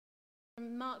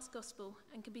From Mark's Gospel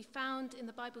and can be found in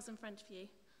the Bibles in front of you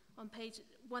on page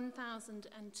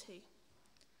 1002.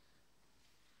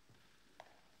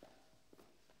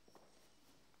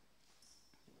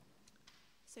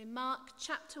 So Mark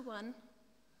chapter 1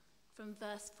 from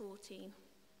verse 14.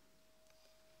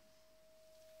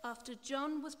 After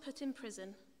John was put in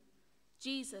prison,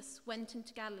 Jesus went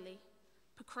into Galilee,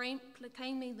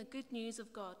 proclaiming the good news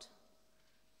of God.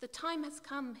 The time has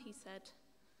come, he said.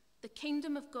 The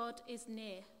kingdom of God is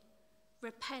near.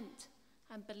 Repent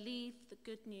and believe the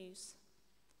good news.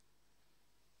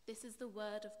 This is the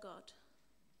word of God.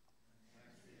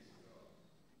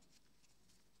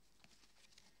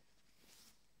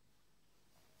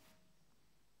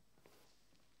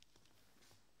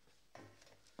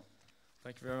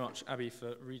 Thank you very much, Abby,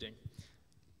 for reading.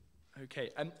 Okay,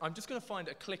 and I'm just going to find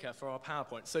a clicker for our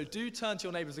PowerPoint. So do turn to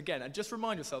your neighbours again and just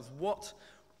remind yourselves what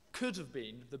could have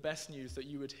been the best news that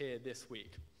you would hear this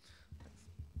week.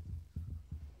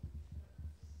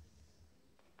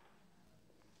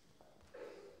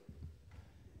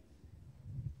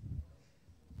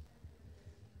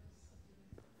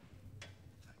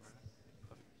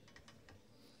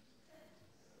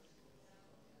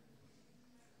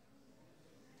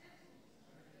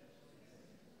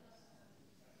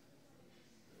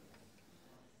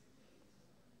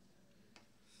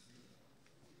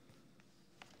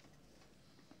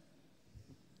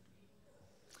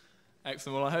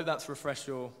 Excellent. Well, I hope that's refreshed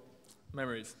your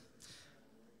memories.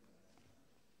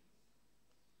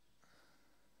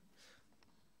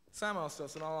 Sam asked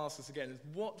us, and I'll ask us again, is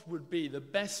what would be the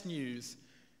best news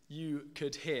you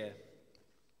could hear?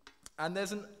 And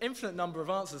there's an infinite number of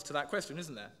answers to that question,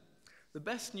 isn't there? The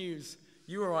best news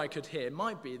you or I could hear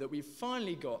might be that we've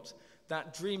finally got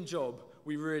that dream job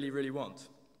we really, really want.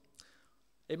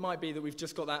 It might be that we've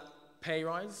just got that pay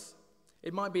rise.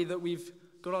 It might be that we've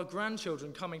got our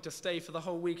grandchildren coming to stay for the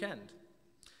whole weekend.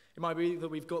 It might be that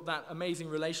we've got that amazing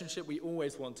relationship we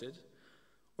always wanted,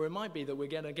 or it might be that we're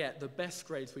going to get the best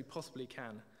grades we possibly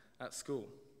can at school.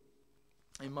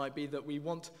 It might be that we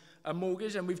want a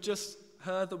mortgage and we've just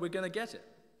heard that we're going to get it.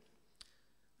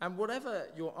 And whatever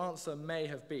your answer may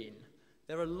have been,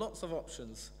 there are lots of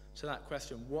options to that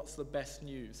question. What's the best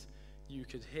news you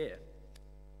could hear?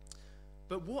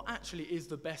 But what actually is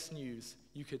the best news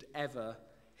you could ever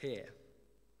hear?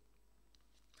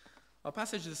 Our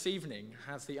passage this evening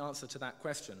has the answer to that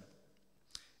question.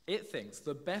 It thinks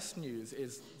the best news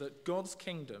is that God's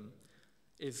kingdom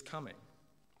is coming.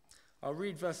 I'll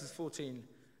read verses 14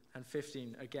 and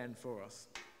 15 again for us.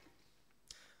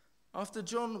 After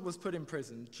John was put in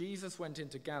prison, Jesus went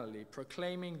into Galilee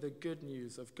proclaiming the good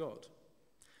news of God.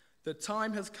 The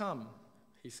time has come,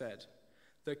 he said.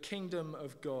 The kingdom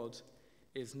of God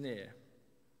is near.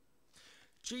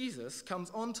 Jesus comes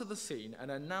onto the scene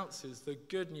and announces the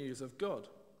good news of God.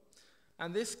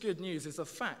 And this good news is the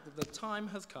fact that the time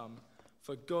has come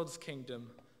for God's kingdom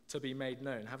to be made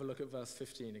known. Have a look at verse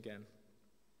 15 again.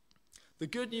 The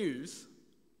good news,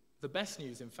 the best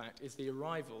news in fact, is the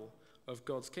arrival of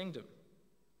God's kingdom.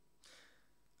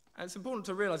 And it's important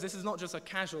to realize this is not just a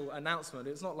casual announcement.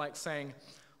 It's not like saying,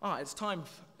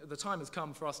 the time has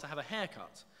come for us to have a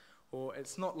haircut. Or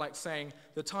it's not like saying,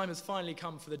 the time has finally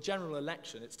come for the general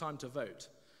election, it's time to vote.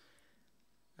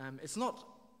 It's not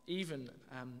even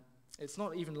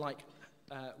like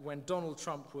when Donald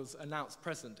Trump was announced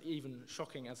president, even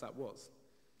shocking as that was.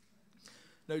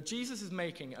 No, Jesus is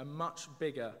making a much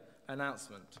bigger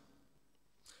announcement.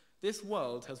 This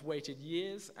world has waited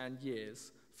years and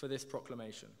years for this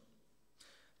proclamation.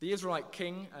 The Israelite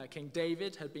king, King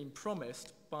David, had been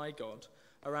promised by God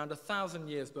around 1,000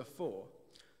 years before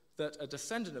that a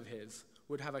descendant of his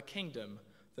would have a kingdom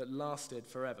that lasted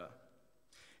forever.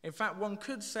 In fact, one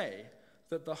could say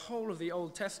that the whole of the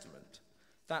Old Testament,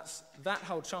 that's that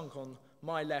whole chunk on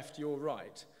my left, your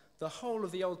right, the whole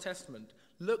of the Old Testament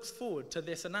looks forward to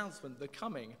this announcement, the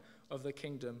coming of the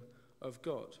kingdom of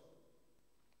God.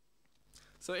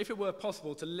 So if it were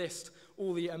possible to list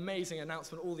all the amazing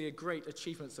announcements, all the great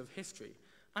achievements of history,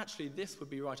 actually this would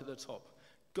be right at the top.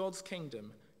 God's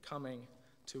kingdom coming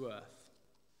to earth.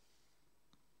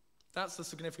 That's the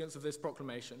significance of this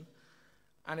proclamation,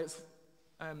 and it's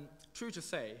true to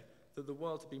say that the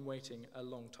world had been waiting a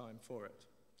long time for it.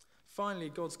 Finally,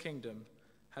 God's kingdom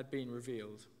had been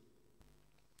revealed.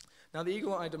 Now, the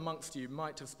eagle-eyed amongst you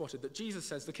might have spotted that Jesus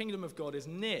says the kingdom of God is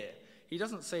near. He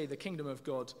doesn't say the kingdom of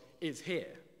God is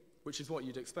here, which is what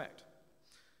you'd expect.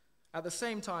 At the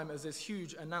same time as this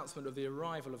huge announcement of the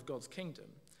arrival of God's kingdom,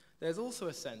 there's also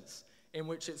a sense in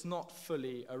which it's not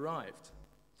fully arrived.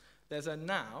 There's a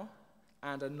now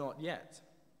and a not yet.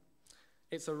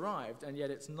 It's arrived, and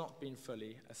yet it's not been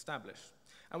fully established.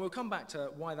 And we'll come back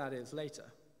to why that is later.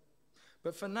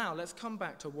 But for now, let's come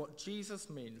back to what Jesus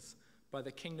means by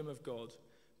the kingdom of God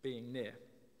being near.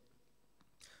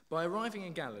 By arriving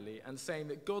in Galilee and saying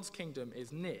that God's kingdom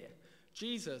is near,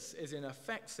 Jesus is in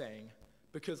effect saying,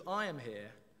 because I am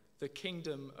here, the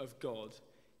kingdom of God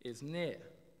is near.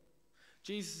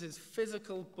 Jesus'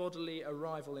 physical bodily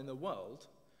arrival in the world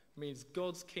means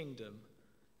God's kingdom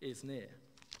is near.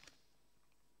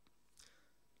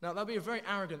 Now, that would be a very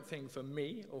arrogant thing for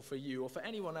me or for you or for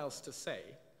anyone else to say.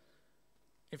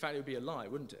 In fact, it would be a lie,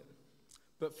 wouldn't it?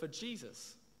 But for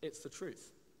Jesus, it's the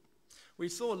truth. We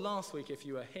saw last week, if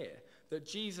you were here, that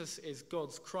Jesus is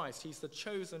God's Christ. He's the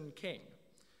chosen king.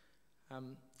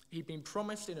 He'd been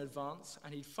promised in advance,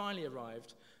 and he'd finally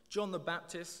arrived. John the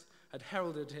Baptist had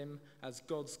heralded him as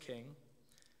God's king,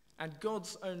 and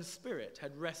God's own Spirit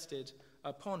had rested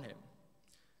upon him.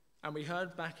 And we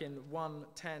heard back in 1,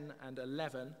 10, and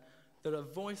 11 that a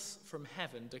voice from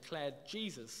heaven declared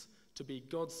Jesus to be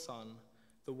God's Son,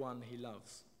 the one he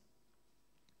loves.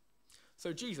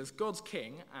 So Jesus, God's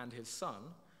king and his son,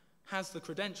 has the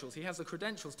credentials. He has the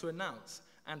credentials to announce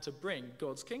and to bring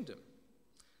God's kingdom.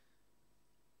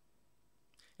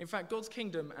 In fact, God's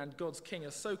kingdom and God's king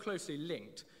are so closely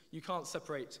linked, you can't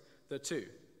separate the two.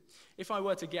 If I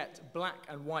were to get black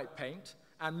and white paint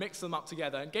and mix them up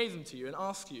together and gave them to you and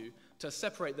ask you to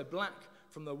separate the black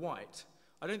from the white,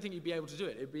 I don't think you'd be able to do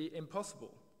it. It'd be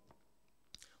impossible.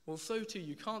 Well, so too,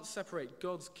 you can't separate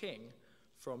God's king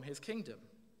from his kingdom.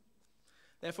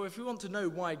 Therefore, if we want to know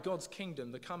why God's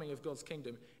kingdom, the coming of God's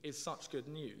kingdom, is such good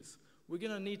news, we're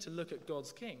going to need to look at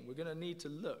God's king. We're going to need to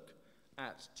look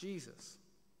at Jesus.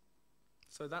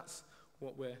 So that's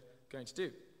what we're going to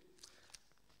do.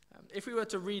 If we were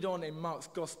to read on in Mark's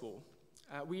gospel,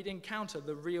 we'd encounter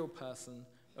the real person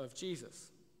of Jesus.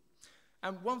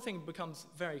 And one thing becomes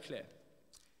very clear.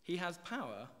 He has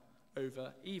power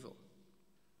over evil.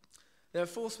 There are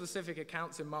 4 specific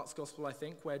accounts in Mark's gospel, I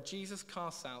think, where Jesus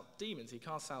casts out demons. He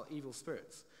casts out evil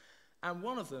spirits. And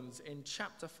one of them's in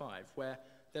chapter 5, where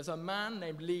there's a man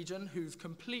named Legion who's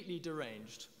completely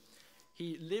deranged.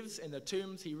 He lives in the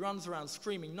tombs. He runs around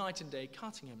screaming night and day,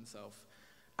 cutting himself.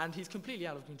 And he's completely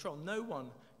out of control. No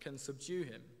one can subdue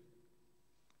him.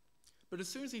 But as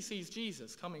soon as he sees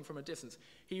Jesus coming from a distance,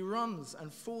 he runs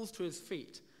and falls to his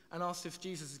feet and asks if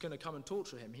Jesus is going to come and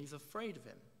torture him. He's afraid of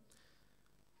him.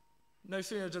 No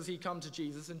sooner does he come to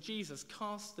Jesus, and Jesus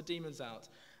casts the demons out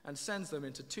and sends them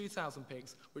into 2,000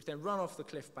 pigs, which then run off the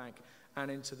cliff bank and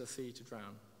into the sea to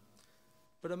drown.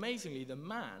 But amazingly, the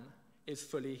man is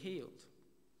fully healed.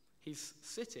 He's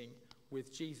sitting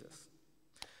with Jesus.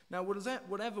 Now,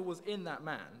 whatever was in that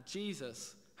man,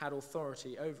 Jesus had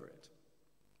authority over it.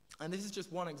 And this is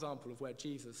just one example of where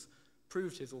Jesus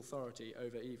proved his authority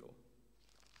over evil.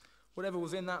 Whatever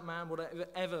was in that man,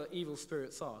 whatever evil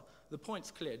spirits are, the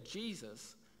point's clear.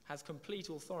 Jesus has complete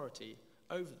authority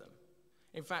over them.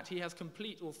 In fact, he has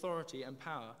complete authority and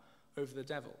power over the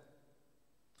devil.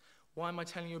 Why am I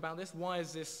telling you about this? Why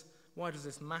does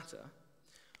this matter?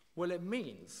 Well, it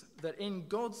means that in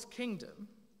God's kingdom,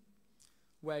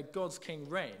 where God's king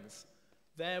reigns,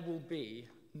 there will be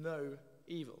no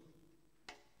evil.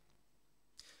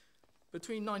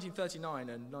 Between 1939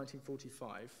 and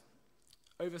 1945,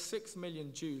 over 6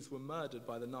 million Jews were murdered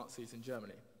by the Nazis in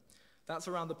Germany. That's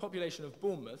around the population of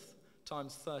Bournemouth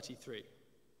times 33.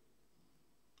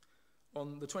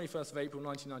 On the 21st of April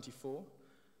 1994,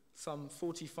 some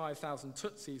 45,000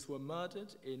 Tutsis were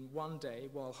murdered in one day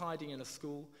while hiding in a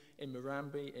school in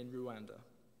Murambi in Rwanda.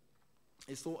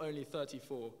 It's thought only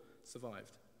 34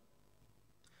 survived.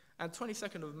 And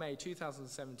 22nd of May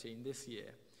 2017, this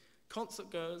year,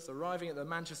 concert goers arriving at the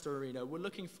Manchester Arena were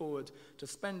looking forward to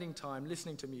spending time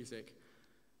listening to music,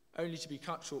 only to be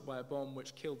cut short by a bomb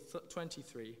which killed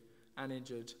 23 and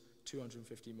injured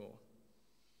 250 more.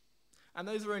 And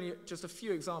those are only just a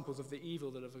few examples of the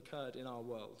evil that have occurred in our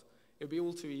world. It would be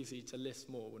all too easy to list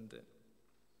more, wouldn't it?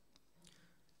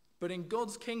 But in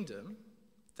God's kingdom,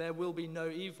 there will be no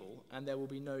evil and there will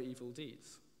be no evil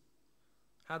deeds.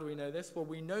 How do we know this? Well,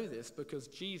 we know this because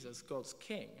Jesus, God's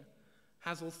king,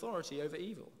 has authority over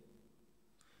evil.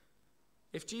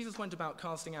 If Jesus went about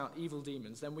casting out evil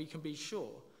demons, then we can be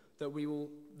sure that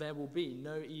there will be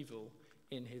no evil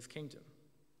in his kingdom.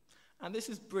 And this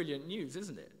is brilliant news,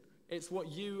 isn't it? It's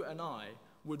what you and I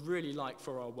would really like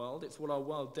for our world. It's what our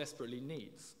world desperately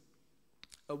needs.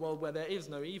 A world where there is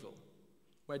no evil,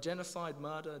 where genocide,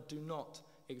 murder do not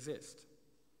exist.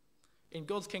 In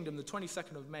God's kingdom, the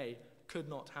 22nd of May could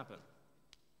not happen.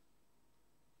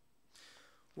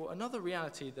 Well, another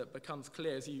reality that becomes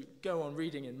clear as you go on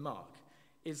reading in Mark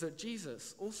is that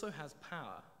Jesus also has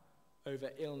power over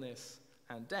illness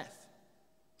and death.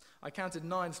 I counted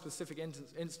 9 specific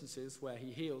instances where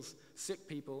he heals sick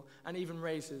people and even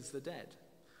raises the dead.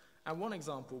 And one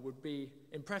example would be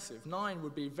impressive. 9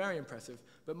 would be very impressive,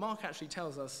 but Mark actually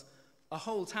tells us a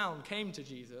whole town came to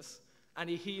Jesus and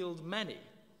he healed many.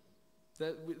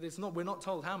 We're not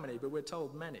told how many, but we're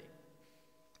told many.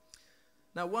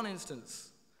 Now, one instance,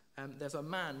 there's a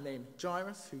man named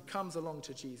Jairus who comes along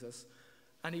to Jesus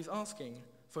and he's asking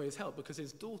for his help because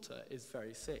his daughter is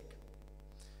very sick.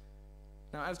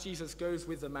 Now, as Jesus goes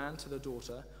with the man to the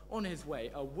daughter, on his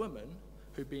way, a woman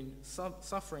who'd been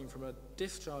suffering from a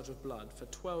discharge of blood for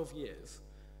 12 years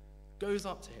goes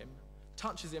up to him,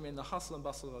 touches him in the hustle and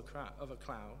bustle of a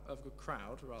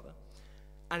crowd,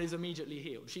 and is immediately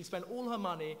healed. She spent all her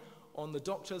money on the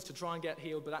doctors to try and get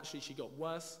healed, but actually she got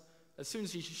worse. As soon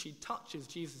as she touches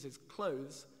Jesus'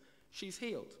 clothes, she's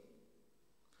healed.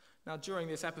 Now, during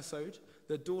this episode,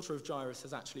 the daughter of Jairus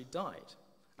has actually died,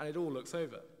 and it all looks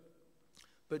over.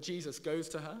 But Jesus goes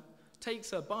to her,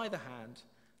 takes her by the hand,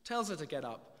 tells her to get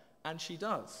up, and she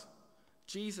does.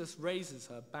 Jesus raises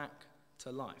her back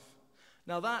to life.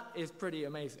 Now that is pretty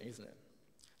amazing, isn't it?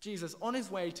 Jesus, on his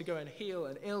way to go and heal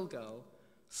an ill girl,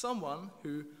 someone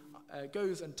who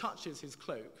goes and touches his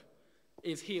cloak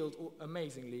is healed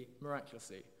amazingly,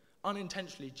 miraculously.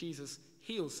 Unintentionally, Jesus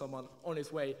heals someone on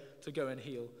his way to go and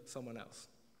heal someone else.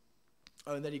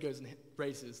 Oh, and then he goes and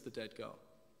raises the dead girl.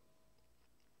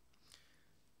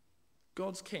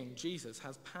 God's king, Jesus,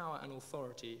 has power and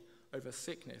authority over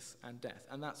sickness and death,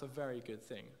 and that's a very good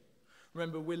thing.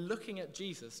 Remember, we're looking at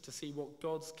Jesus to see what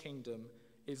God's kingdom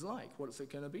is like. What is it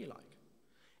going to be like?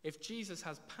 If Jesus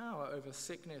has power over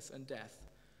sickness and death,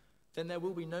 then there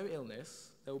will be no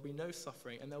illness, there will be no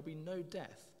suffering, and there will be no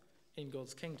death in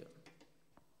God's kingdom.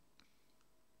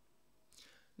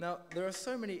 Now, there are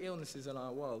so many illnesses in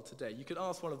our world today. You could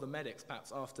ask one of the medics,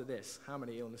 perhaps, after this, how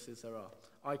many illnesses there are.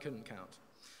 I couldn't count.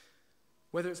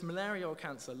 Whether it's malaria or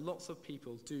cancer, lots of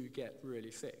people do get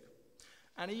really sick.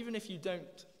 And even if you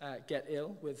don't get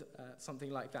ill with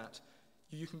something like that,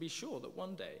 you can be sure that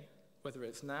one day, whether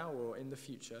it's now or in the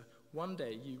future, one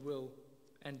day you will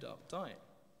end up dying.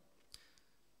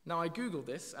 Now, I Googled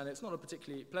this, and it's not a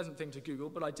particularly pleasant thing to Google,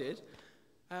 but I did.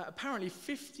 Apparently,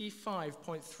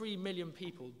 55.3 million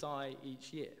people die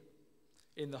each year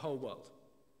in the whole world.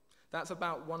 That's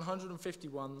about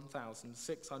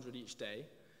 151,600 each day,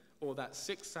 or that's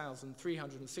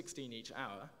 6,316 each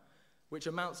hour, which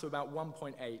amounts to about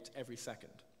 1.8 every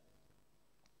second.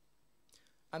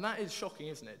 And that is shocking,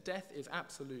 isn't it? Death is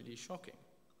absolutely shocking.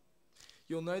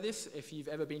 You'll know this if you've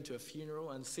ever been to a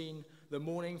funeral and seen the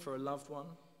mourning for a loved one.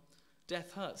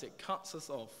 Death hurts. It cuts us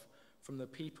off from the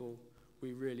people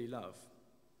we really love.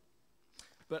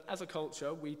 But as a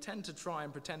culture, we tend to try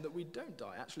and pretend that we don't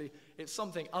die. Actually, it's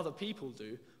something other people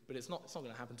do, but it's not going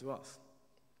to happen to us.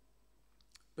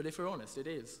 But if we're honest, it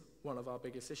is one of our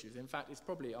biggest issues. In fact, it's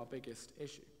probably our biggest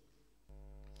issue.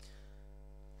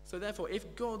 So therefore,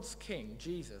 if God's king,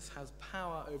 Jesus, has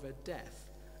power over death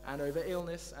and over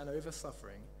illness and over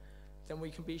suffering, then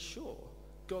we can be sure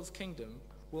God's kingdom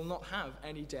will not have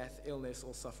any death, illness,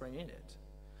 or suffering in it.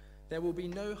 There will be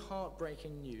no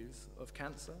heartbreaking news of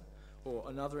cancer or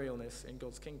another illness in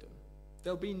God's kingdom.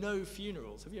 There'll be no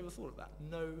funerals. Have you ever thought of that?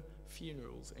 No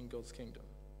funerals in God's kingdom.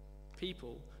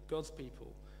 People, God's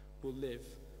people, will live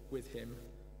with him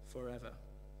forever.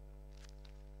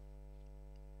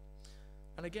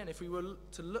 And again, if we were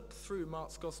to look through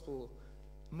Mark's gospel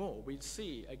more, we'd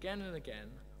see again and again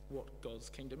what God's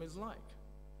kingdom is like.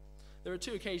 There are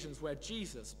 2 occasions where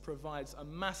Jesus provides a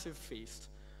massive feast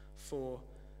for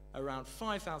around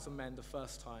 5,000 men the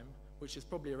first time, which is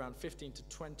probably around 15 to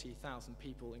 20,000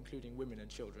 people, including women and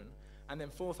children, and then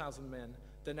 4,000 men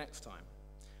the next time.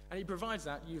 And he provides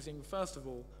that using, first of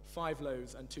all, 5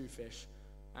 loaves and 2 fish,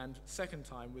 and second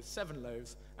time with 7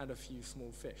 loaves and a few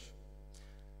small fish.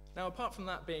 Now, apart from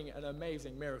that being an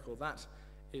amazing miracle, that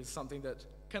is something that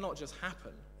cannot just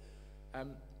happen.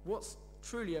 What's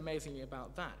truly amazing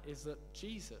about that is that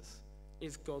Jesus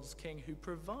is God's king who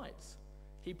provides.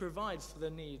 He provides for the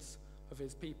needs of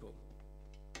his people.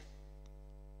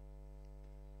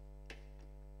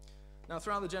 Now,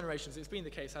 throughout the generations, it's been the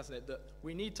case, hasn't it, that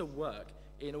we need to work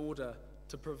in order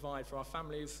to provide for our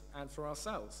families and for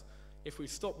ourselves. If we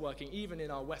stop working, even in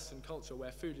our Western culture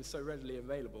where food is so readily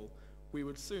available, we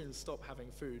would soon stop having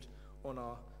food on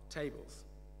our tables.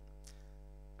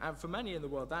 And for many in the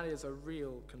world, that is a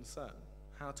real concern,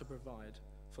 how to provide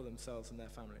for themselves and their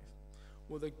families.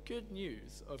 Well, the good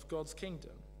news of God's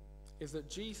kingdom is that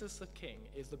Jesus the King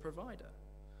is the provider.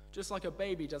 Just like a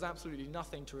baby does absolutely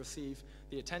nothing to receive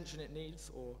the attention it needs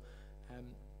or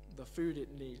the food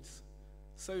it needs,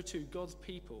 so too God's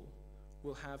people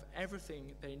will have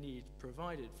everything they need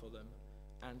provided for them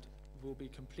and will be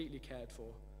completely cared for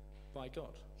by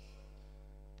God.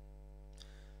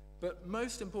 But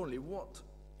most importantly, what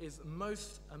is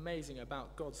most amazing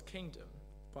about God's kingdom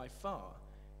by far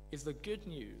is the good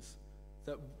news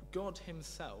that God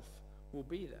himself will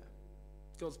be there.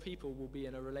 God's people will be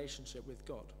in a relationship with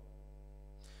God.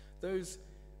 Those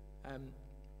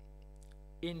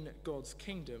in God's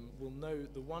kingdom will know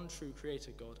the one true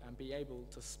creator God and be able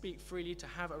to speak freely, to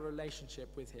have a relationship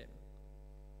with him.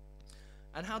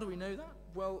 And how do we know that?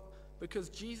 Well, because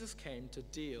Jesus came to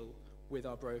deal with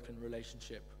our broken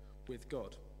relationship with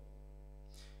God.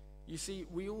 You see,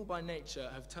 we all by nature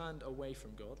have turned away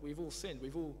from God. We've all sinned.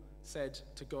 We've all said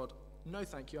to God, no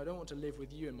thank you, I don't want to live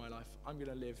with you in my life. I'm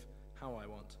going to live how I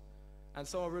want. And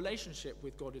so our relationship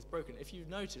with God is broken. If you've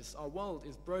noticed, our world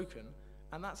is broken,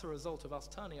 and that's a result of us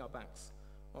turning our backs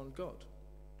on God.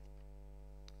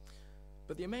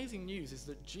 But the amazing news is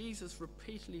that Jesus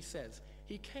repeatedly says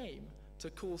he came to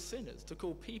call sinners, to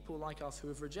call people like us who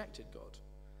have rejected God.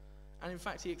 And in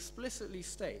fact, he explicitly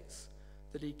states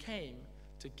that he came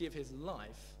to give his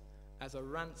life as a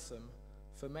ransom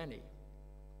for many.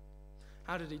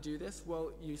 How did he do this?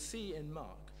 Well, you see in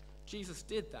Mark, Jesus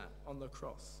did that on the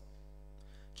cross.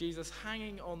 Jesus,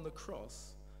 hanging on the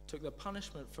cross, took the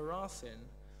punishment for our sin,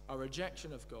 our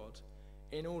rejection of God,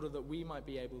 in order that we might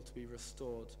be able to be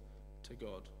restored to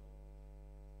God.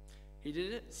 He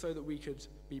did it so that we could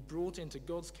be brought into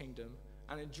God's kingdom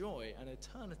and enjoy an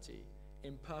eternity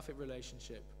in perfect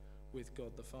relationship with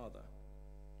God the Father.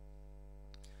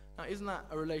 Now, isn't that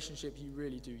a relationship you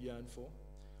really do yearn for?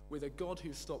 With a God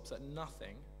who stops at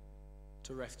nothing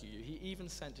to rescue you. He even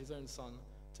sent his own son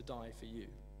to die for you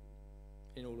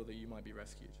in order that you might be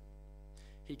rescued.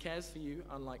 He cares for you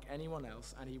unlike anyone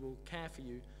else, and he will care for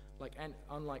you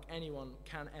unlike anyone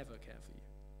can ever care for you.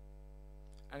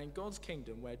 And in God's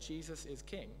kingdom, where Jesus is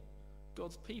king,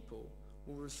 God's people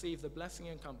will receive the blessing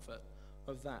and comfort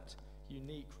of that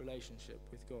unique relationship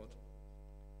with God.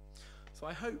 So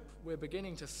I hope we're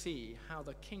beginning to see how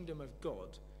the kingdom of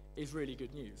God is really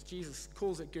good news. Jesus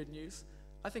calls it good news.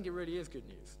 I think it really is good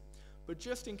news. But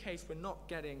just in case we're not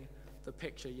getting the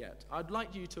picture yet, I'd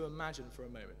like you to imagine for a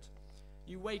moment.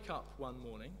 You wake up one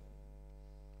morning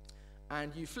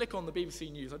and you flick on the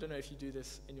BBC News. I don't know if you do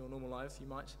this in your normal lives, you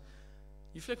might.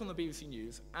 You flick on the BBC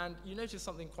News and you notice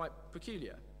something quite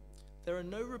peculiar. There are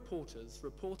no reporters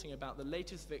reporting about the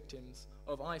latest victims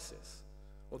of ISIS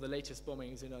or the latest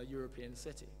bombings in a European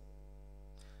city.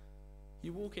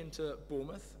 You walk into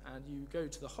Bournemouth and you go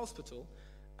to the hospital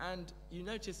and you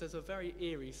notice there's a very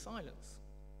eerie silence.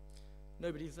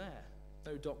 Nobody's there.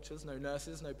 No doctors, no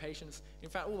nurses, no patients. In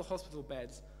fact, all the hospital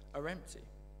beds are empty.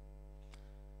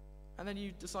 And then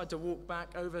you decide to walk back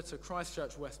over to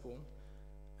Christchurch, Westbourne,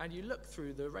 and you look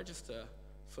through the register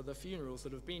for the funerals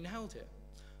that have been held here.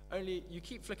 Only you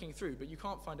keep flicking through, but you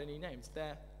can't find any names.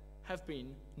 There have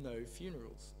been no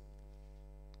funerals.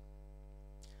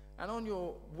 And on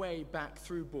your way back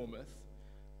through Bournemouth,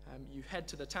 you head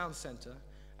to the town centre,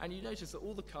 and you notice that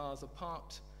all the cars are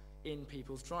parked in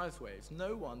people's driveways.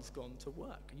 No one's gone to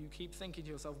work. You keep thinking to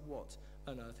yourself, what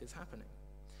on earth is happening?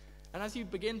 And as you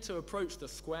begin to approach the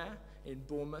square in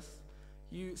Bournemouth,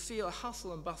 you see a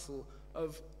hustle and bustle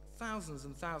of thousands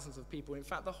and thousands of people. In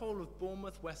fact, the whole of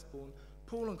Bournemouth, Westbourne,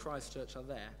 Poole and Christchurch are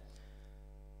there,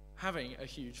 having a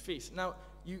huge feast. Now,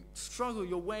 you struggle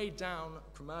your way down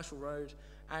Commercial Road,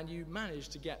 and you manage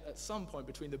to get at some point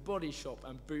between the Body Shop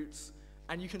and Boots,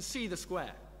 and you can see the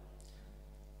square.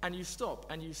 And you stop,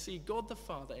 and you see God the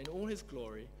Father in all his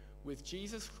glory, with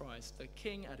Jesus Christ, the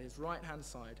King, at his right-hand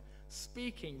side,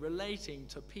 speaking, relating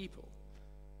to people.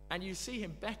 And you see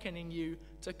him beckoning you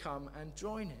to come and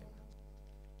join him.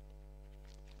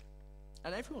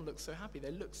 And everyone looks so happy.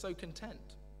 They look so content.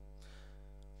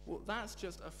 Well, that's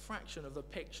just a fraction of the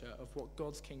picture of what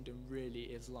God's kingdom really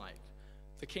is like.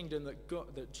 The kingdom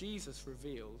that Jesus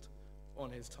revealed on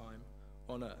his time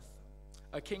on earth.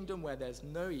 A kingdom where there's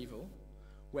no evil,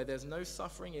 where there's no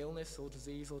suffering, illness, or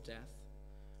disease or death,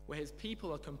 where his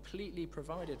people are completely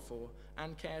provided for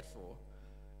and cared for,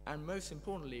 and most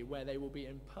importantly, where they will be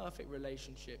in perfect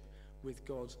relationship with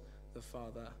God the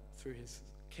Father through his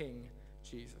King,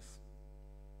 Jesus.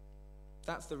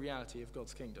 That's the reality of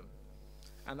God's kingdom.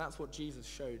 And that's what Jesus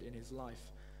showed in his life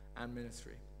and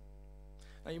ministry.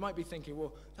 Now you might be thinking,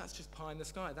 well, that's just pie in the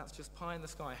sky. That's just pie in the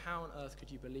sky. How on earth could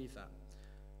you believe that?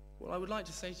 Well, I would like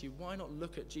to say to you, why not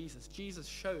look at Jesus? Jesus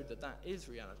showed that that is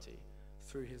reality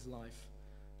through his life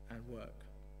and work.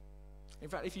 In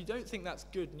fact, if you don't think that's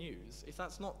good news, if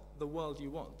that's not the world you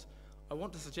want, I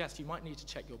want to suggest you might need to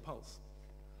check your pulse.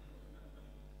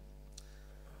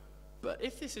 But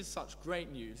if this is such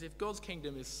great news, if God's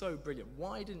kingdom is so brilliant,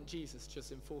 why didn't Jesus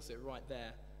just enforce it right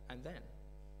there and then?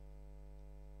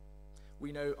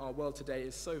 We know our world today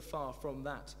is so far from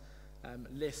that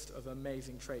list of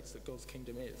amazing traits that God's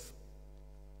kingdom is.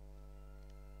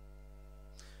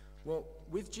 Well,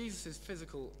 with Jesus'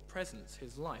 physical presence,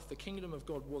 his life, the kingdom of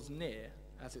God was near,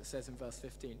 as it says in verse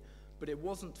 15, but it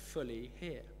wasn't fully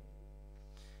here.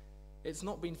 It's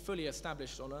not been fully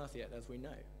established on earth yet, as we know.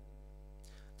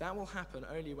 That will happen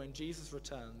only when Jesus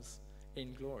returns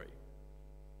in glory.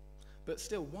 But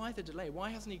still, why the delay? Why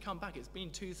hasn't he come back? It's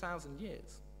been 2,000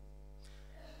 years.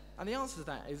 And the answer to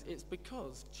that is it's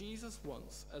because Jesus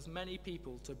wants as many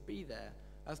people to be there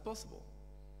as possible.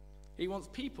 He wants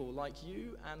people like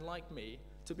you and like me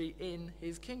to be in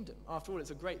his kingdom. After all, it's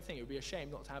a great thing. It would be a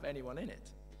shame not to have anyone in it.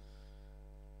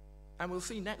 And we'll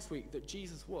see next week that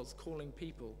Jesus was calling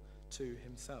people to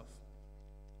himself.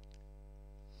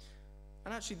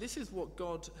 And actually, this is what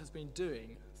God has been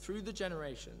doing through the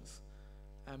generations,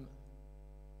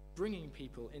 bringing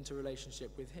people into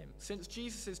relationship with him. Since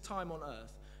Jesus' time on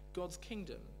earth, God's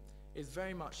kingdom is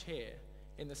very much here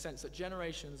in the sense that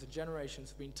generations and generations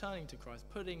have been turning to Christ,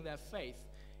 putting their faith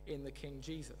in the King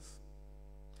Jesus.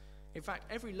 In fact,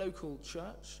 every local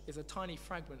church is a tiny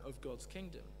fragment of God's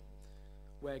kingdom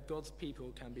where God's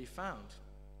people can be found.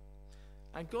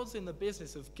 And God's in the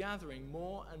business of gathering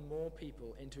more and more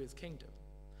people into his kingdom.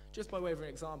 Just by way of an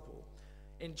example,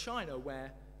 in China,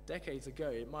 where decades ago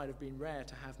it might have been rare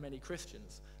to have many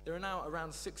Christians, there are now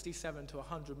around 67 to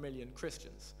 100 million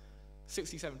Christians.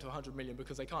 67 to 100 million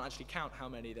because they can't actually count how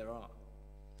many there are.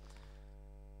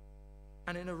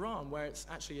 And in Iran, where it's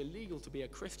actually illegal to be a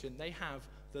Christian, they have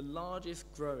the largest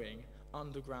growing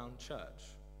underground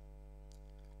church.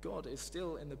 God is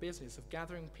still in the business of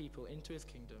gathering people into his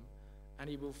kingdom, and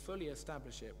he will fully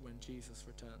establish it when Jesus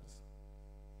returns.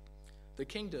 The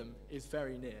kingdom is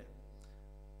very near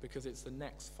because it's the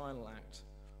next final act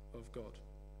of God.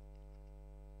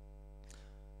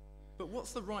 But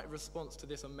what's the right response to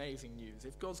this amazing news?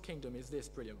 If God's kingdom is this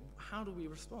brilliant, how do we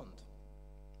respond?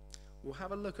 We'll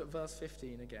have a look at verse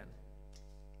 15 again.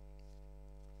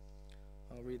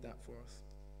 I'll read that for us.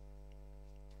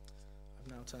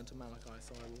 I've now turned to Malachi,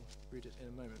 so I will read it in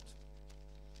a moment.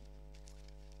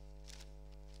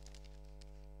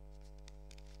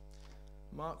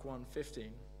 Mark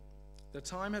 1:15. The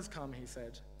time has come, he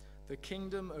said. The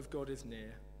kingdom of God is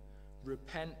near.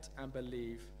 Repent and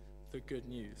believe the good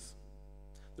news.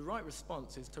 The right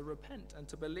response is to repent and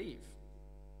to believe.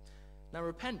 Now,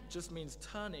 repent just means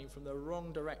turning from the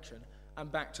wrong direction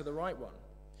and back to the right one.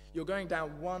 You're going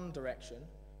down one direction,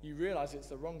 you realize it's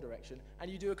the wrong direction, and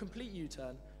you do a complete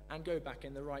U-turn and go back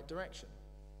in the right direction.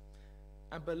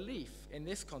 And belief in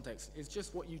this context is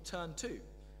just what you turn to.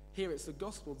 Here it's the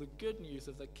gospel, the good news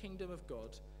of the kingdom of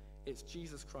God. It's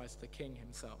Jesus Christ, the King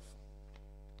himself.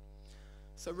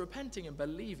 So repenting and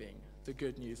believing the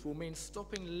good news will mean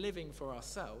stopping living for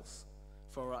ourselves,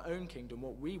 for our own kingdom,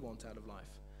 what we want out of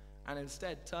life, and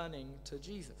instead turning to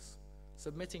Jesus,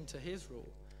 submitting to his rule,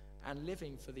 and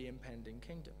living for the impending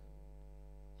kingdom.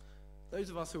 Those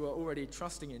of us who are already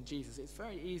trusting in Jesus, it's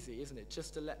very easy, isn't it,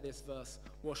 just to let this verse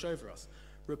wash over us.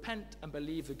 Repent and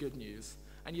believe the good news.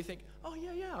 And you think, oh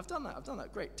yeah, I've done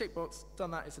that, great, tick box, done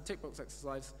that, it's a tick box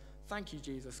exercise. Thank you,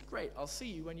 Jesus, great, I'll see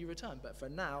you when you return. But for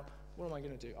now, what am I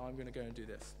going to do? Oh, I'm going to go and do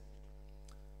this.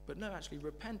 But no, actually,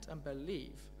 repent and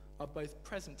believe are both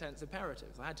present tense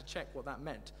imperatives. I had to check what that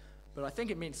meant. But I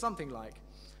think it means something like,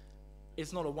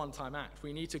 it's not a one-time act.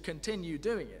 We need to continue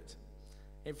doing it.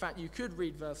 In fact, you could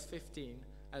read verse 15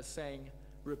 as saying,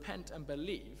 repent and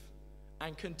believe,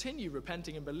 and continue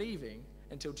repenting and believing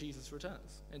until Jesus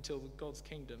returns, until God's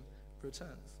kingdom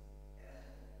returns.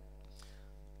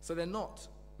 So they're not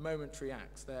momentary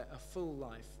acts. They're a full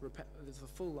life. There's a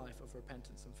full life of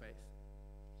repentance and faith.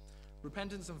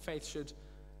 Repentance and faith should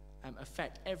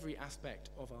affect every aspect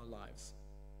of our lives.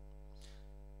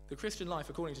 The Christian life,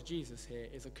 according to Jesus here,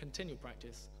 is a continual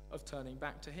practice of turning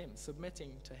back to him,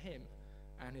 submitting to him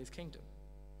and his kingdom.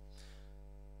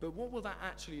 But what will that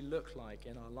actually look like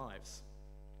in our lives?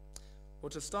 Well,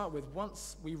 to start with,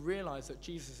 once we realize that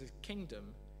Jesus'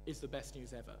 kingdom is the best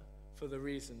news ever, for the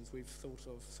reasons we've thought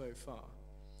of so far,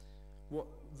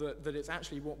 that it's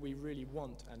actually what we really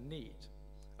want and need,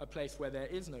 a place where there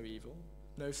is no evil,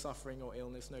 no suffering or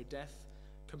illness, no death,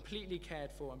 completely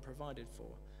cared for and provided for,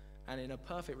 and in a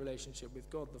perfect relationship with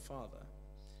God the Father.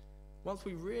 Once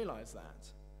we realize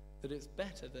that it's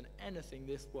better than anything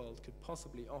this world could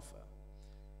possibly offer,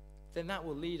 then that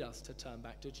will lead us to turn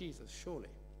back to Jesus, surely.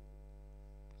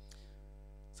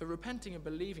 So repenting and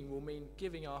believing will mean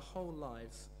giving our whole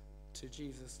lives to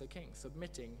Jesus the King,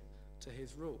 submitting to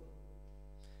his rule.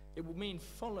 It will mean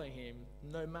following him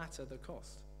no matter the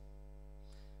cost.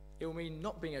 It will mean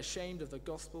not being ashamed of the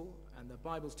gospel and the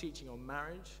Bible's teaching on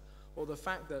marriage, or the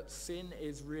fact that sin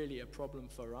is really a problem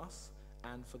for us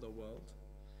and for the world.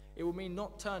 It will mean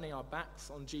not turning our backs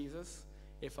on Jesus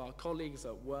if our colleagues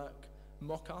at work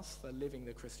mock us for living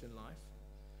the Christian life.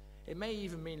 It may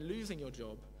even mean losing your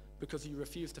job because you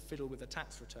refuse to fiddle with the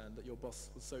tax return that your boss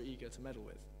was so eager to meddle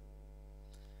with.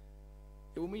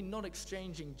 It will mean not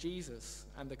exchanging Jesus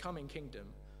and the coming kingdom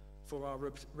for our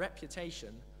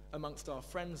reputation amongst our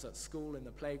friends at school, in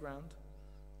the playground,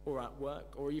 or at work,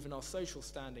 or even our social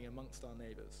standing amongst our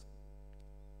neighbours.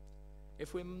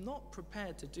 If we're not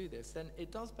prepared to do this, then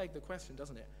it does beg the question,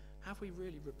 doesn't it? Have we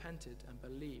really repented and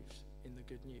believed in the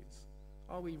good news?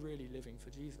 Are we really living for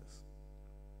Jesus?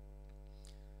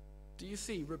 Do you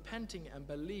see, repenting and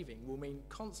believing will mean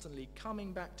constantly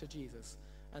coming back to Jesus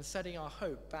and setting our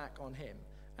hope back on him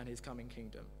and his coming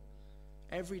kingdom.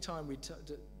 Every time we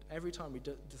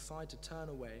decide to turn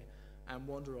away and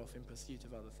wander off in pursuit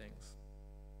of other things.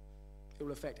 It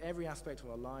will affect every aspect of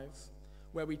our lives,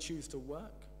 where we choose to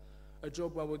work, a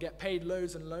job where we'll get paid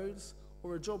loads and loads,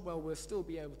 or a job where we'll still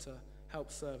be able to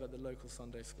help serve at the local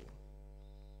Sunday school,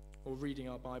 or reading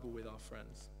our Bible with our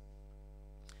friends.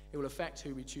 It will affect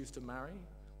who we choose to marry,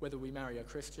 whether we marry a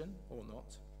Christian or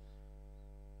not,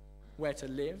 where to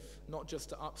live, not just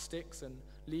to up sticks and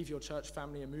leave your church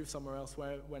family and move somewhere else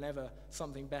whenever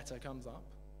something better comes up.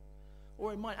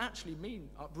 Or it might actually mean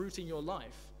uprooting your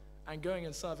life and going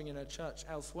and serving in a church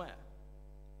elsewhere,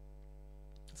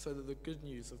 so that the good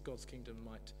news of God's kingdom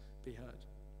might be heard.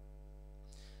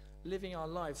 Living our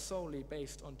lives solely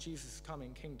based on Jesus'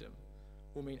 coming kingdom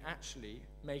will mean actually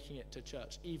making it to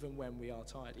church even when we are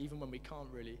tired, even when we can't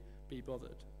really be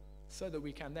bothered, so that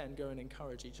we can then go and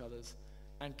encourage each other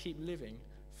and keep living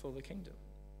for the kingdom.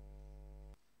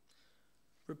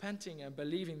 Repenting and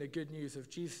believing the good news of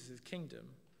Jesus' kingdom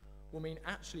will mean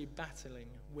actually battling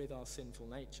with our sinful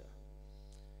nature.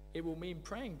 It will mean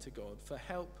praying to God for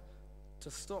help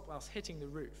to stop us hitting the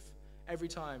roof every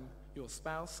time your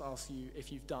spouse asks you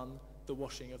if you've done the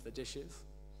washing of the dishes.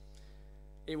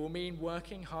 It will mean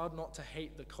working hard not to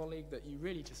hate the colleague that you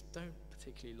really just don't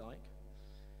particularly like.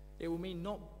 It will mean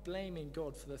not blaming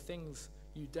God for the things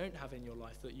you don't have in your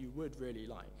life that you would really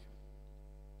like,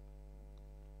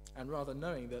 and rather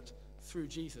knowing that through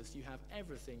Jesus you have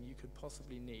everything you could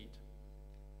possibly need.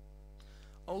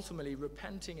 Ultimately,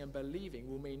 repenting and believing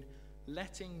will mean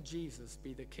letting Jesus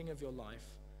be the king of your life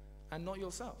and not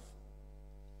yourself.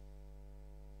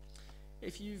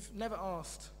 If you've never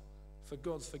asked for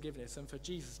God's forgiveness and for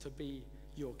Jesus to be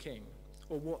your king,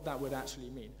 or what that would actually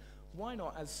mean, why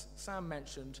not, as Sam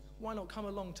mentioned, why not come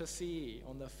along to CE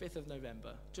on the 5th of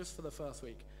November, just for the first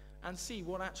week, and see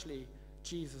what actually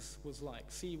Jesus was like,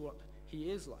 see what he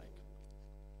is like.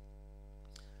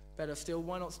 Better still,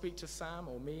 why not speak to Sam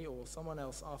or me or someone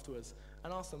else afterwards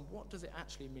and ask them, what does it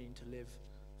actually mean to live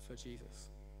for Jesus?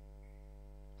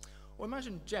 Or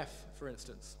imagine Jeff, for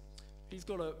instance. He's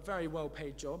got a very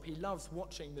well-paid job. He loves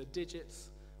watching the digits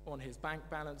on his bank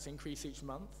balance increase each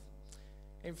month.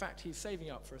 In fact, he's saving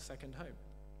up for a second home.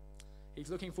 He's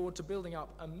looking forward to building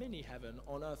up a mini heaven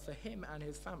on earth for him and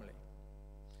his family.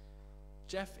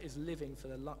 Jeff is living for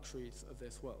the luxuries of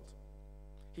this world.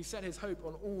 He set his hope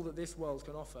on all that this world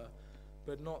can offer,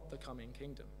 but not the coming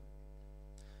kingdom.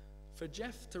 For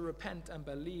Jeff to repent and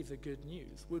believe the good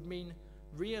news would mean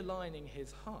realigning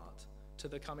his heart to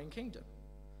the coming kingdom,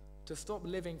 to stop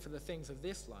living for the things of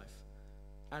this life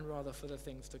and rather for the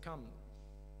things to come.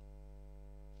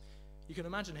 You can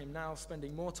imagine him now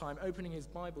spending more time opening his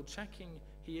Bible, checking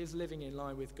he is living in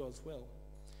line with God's will.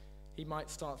 He might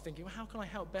start thinking, well, how can I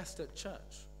help best at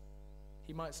church?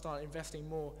 He might start investing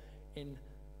more in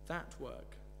that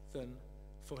work than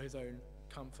for his own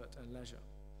comfort and leisure.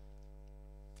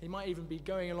 He might even be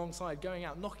going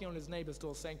out, knocking on his neighbor's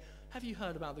door saying, have you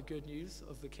heard about the good news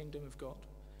of the kingdom of God?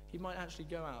 He might actually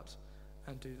go out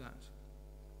and do that.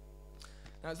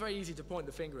 Now, it's very easy to point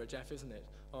the finger at Jeff, isn't it?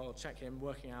 Oh, check him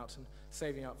working out and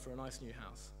saving up for a nice new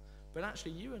house. But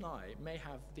actually, you and I may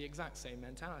have the exact same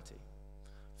mentality.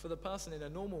 For the person in a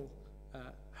normal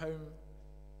home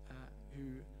who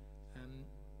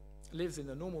lives in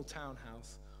a normal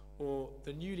townhouse, or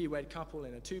the newlywed couple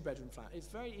in a 2-bedroom flat, it's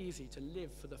very easy to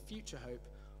live for the future hope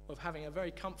of having a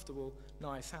very comfortable,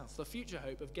 nice house. The future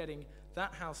hope of getting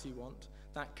that house you want,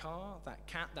 that car, that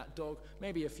cat, that dog,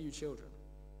 maybe a few children.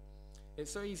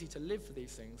 It's so easy to live for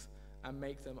these things and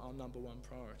make them our number one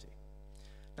priority.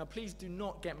 Now, please do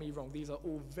not get me wrong. These are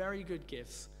all very good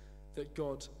gifts that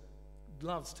God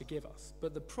loves to give us.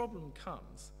 But the problem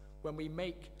comes when we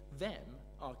make them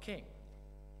our king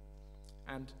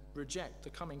and reject the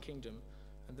coming kingdom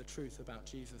and the truth about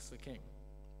Jesus the King,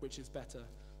 which is better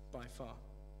by far.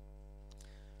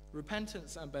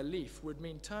 Repentance and belief would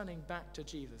mean turning back to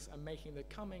Jesus and making the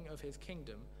coming of his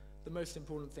kingdom the most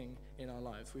important thing in our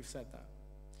lives. We've said that.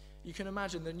 You can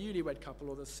imagine the newlywed couple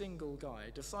or the single guy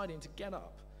deciding to get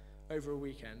up over a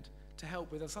weekend to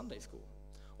help with a Sunday school,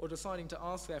 or deciding to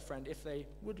ask their friend if they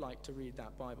would like to read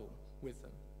that Bible with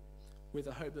them, with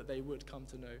the hope that they would come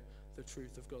to know the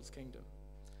truth of God's kingdom.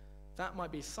 That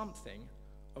might be something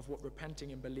of what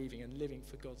repenting and believing and living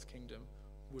for God's kingdom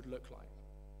would look like.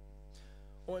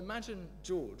 Or imagine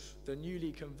George, the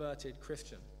newly converted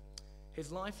Christian.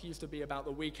 His life used to be about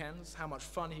the weekends, how much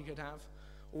fun he could have,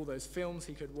 all those films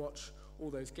he could watch, all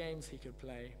those games he could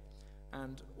play,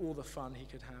 and all the fun he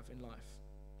could have in life.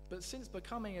 But since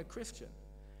becoming a Christian,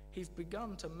 he's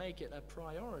begun to make it a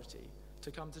priority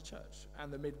to come to church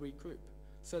and the midweek group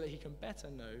so that he can better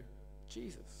know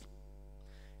Jesus.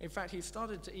 In fact, he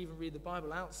started to even read the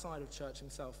Bible outside of church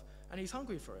himself, and he's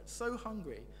hungry for it, so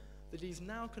hungry that he's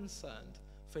now concerned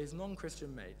for his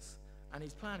non-Christian mates, and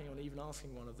he's planning on even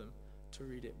asking one of them to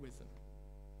read it with them.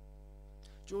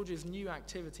 George's new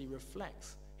activity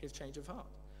reflects his change of heart.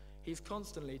 He's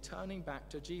constantly turning back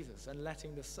to Jesus and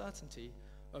letting the certainty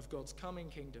of God's coming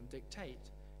kingdom dictate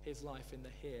his life in the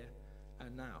here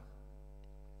and now.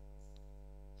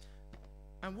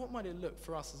 And what might it look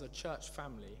for us as a church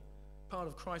family, part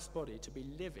of Christ's body, to be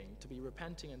living, to be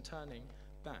repenting and turning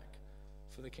back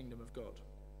for the kingdom of God?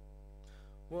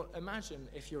 Well, imagine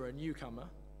if you're a newcomer.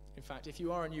 In fact, if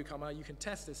you are a newcomer, you can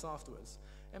test this afterwards.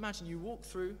 Imagine you walk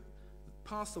through,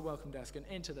 past the welcome desk and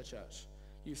into the church.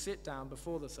 You sit down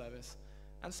before the service,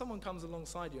 and someone comes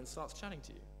alongside you and starts chatting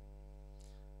to you.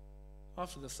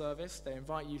 After the service, they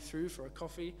invite you through for a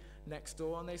coffee next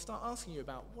door, and they start asking you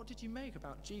about, what did you make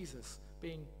about Jesus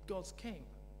being God's King?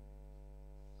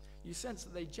 You sense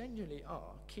that they genuinely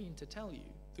are keen to tell you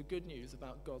the good news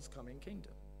about God's coming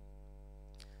kingdom.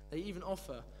 They even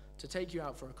offer to take you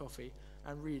out for a coffee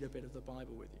and read a bit of the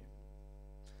Bible with you.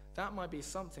 That might be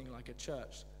something like a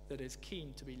church that is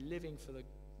keen to be living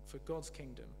for God's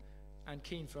kingdom and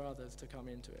keen for others to come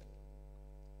into it.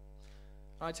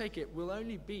 I take it we'll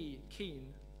only be keen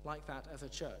like that as a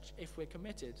church if we're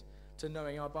committed to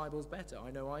knowing our Bibles better.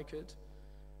 I know I could.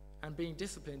 And being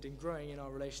disciplined in growing in our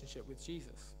relationship with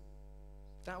Jesus.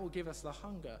 That will give us the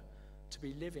hunger to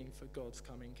be living for God's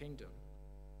coming kingdom.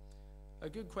 A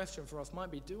good question for us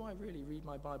might be, do I really read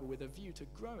my Bible with a view to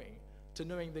growing, to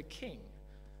knowing the King,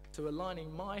 to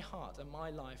aligning my heart and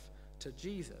my life to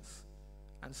Jesus,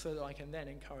 and so that I can then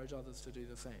encourage others to do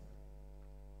the same?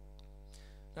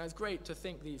 Now, it's great to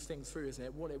think these things through, isn't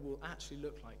it? What it will actually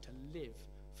look like to live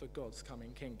for God's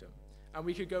coming kingdom. And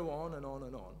we could go on and on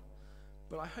and on.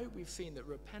 But I hope we've seen that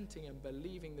repenting and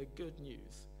believing the good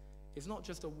news is not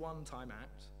just a one-time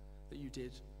act that you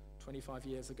did 25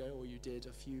 years ago or you did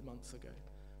a few months ago,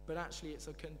 but actually it's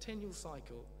a continual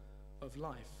cycle of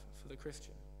life for the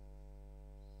Christian.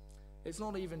 It's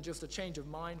not even just a change of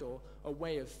mind or a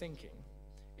way of thinking.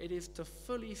 It is to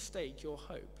fully stake your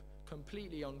hope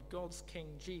completely on God's King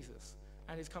Jesus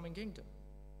and his coming kingdom.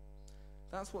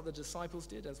 That's what the disciples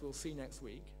did, as we'll see next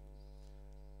week.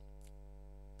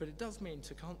 But it does mean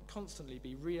to constantly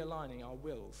be realigning our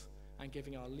wills and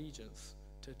giving our allegiance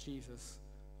to Jesus,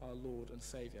 our Lord and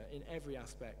Saviour, in every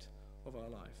aspect of our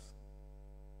lives.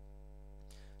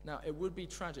 Now, it would be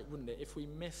tragic, wouldn't it, if we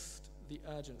missed the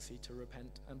urgency to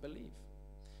repent and believe.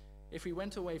 If we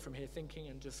went away from here thinking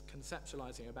and just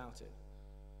conceptualizing about it.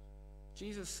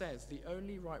 Jesus says the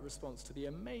only right response to the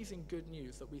amazing good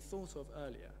news that we thought of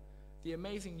earlier, the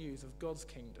amazing news of God's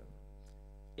kingdom,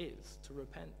 is to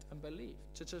repent and believe,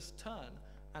 to just turn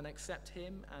and accept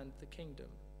him and the kingdom.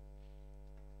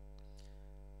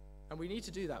 And we need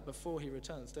to do that before he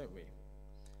returns, don't we?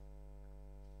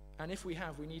 And if we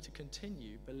have, we need to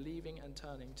continue believing and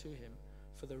turning to him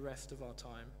for the rest of our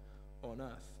time on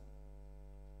earth.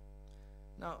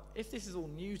 Now, if this is all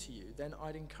new to you, then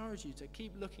I'd encourage you to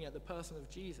keep looking at the person of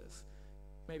Jesus.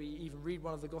 Maybe even read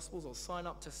one of the Gospels or sign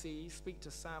up to speak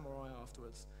to Sam or I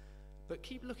afterwards. But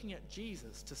keep looking at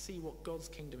Jesus to see what God's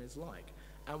kingdom is like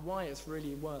and why it's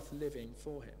really worth living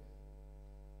for him.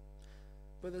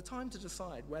 But the time to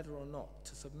decide whether or not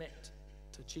to submit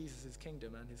to Jesus'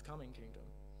 kingdom and his coming kingdom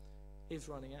is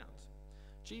running out.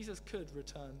 Jesus could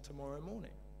return tomorrow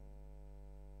morning.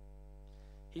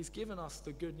 He's given us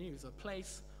the good news, a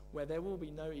place where there will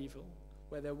be no evil,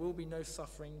 where there will be no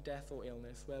suffering, death or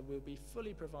illness, where we'll be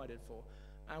fully provided for,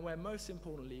 and where most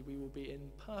importantly we will be in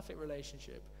perfect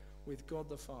relationship with God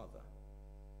the Father.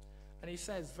 And he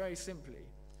says very simply,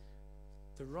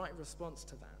 the right response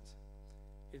to that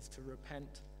is to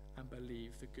repent and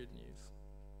believe the good news.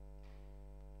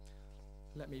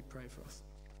 Let me pray for us.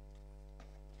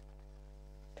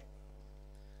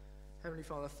 Heavenly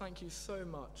Father, thank you so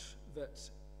much that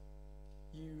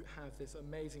you have this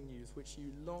amazing news which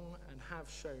you long and have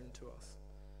shown to us.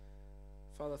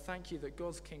 Father, thank you that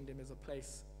God's kingdom is a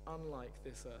place unlike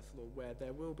this earth, Lord, where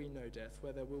there will be no death,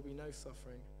 where there will be no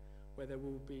suffering, where there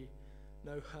will be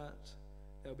no hurt.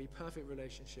 There will be perfect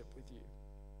relationship with you.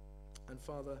 And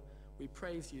Father, we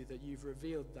praise you that you've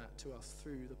revealed that to us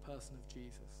through the person of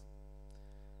Jesus.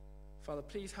 Father,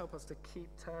 please help us to keep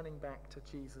turning back to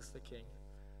Jesus the King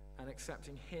and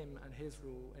accepting him and his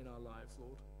rule in our lives,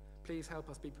 Lord. Please help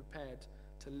us be prepared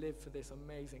to live for this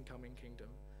amazing coming kingdom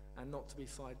and not to be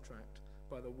sidetracked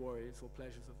by the worries or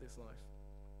pleasures of this life.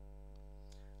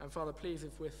 And Father, please,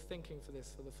 if we're thinking for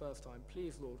this for the first time,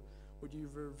 please, Lord, would you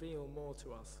reveal more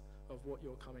to us of what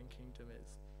your coming kingdom is?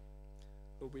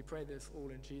 Lord, we pray this all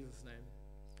in Jesus' name.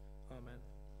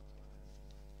 Amen.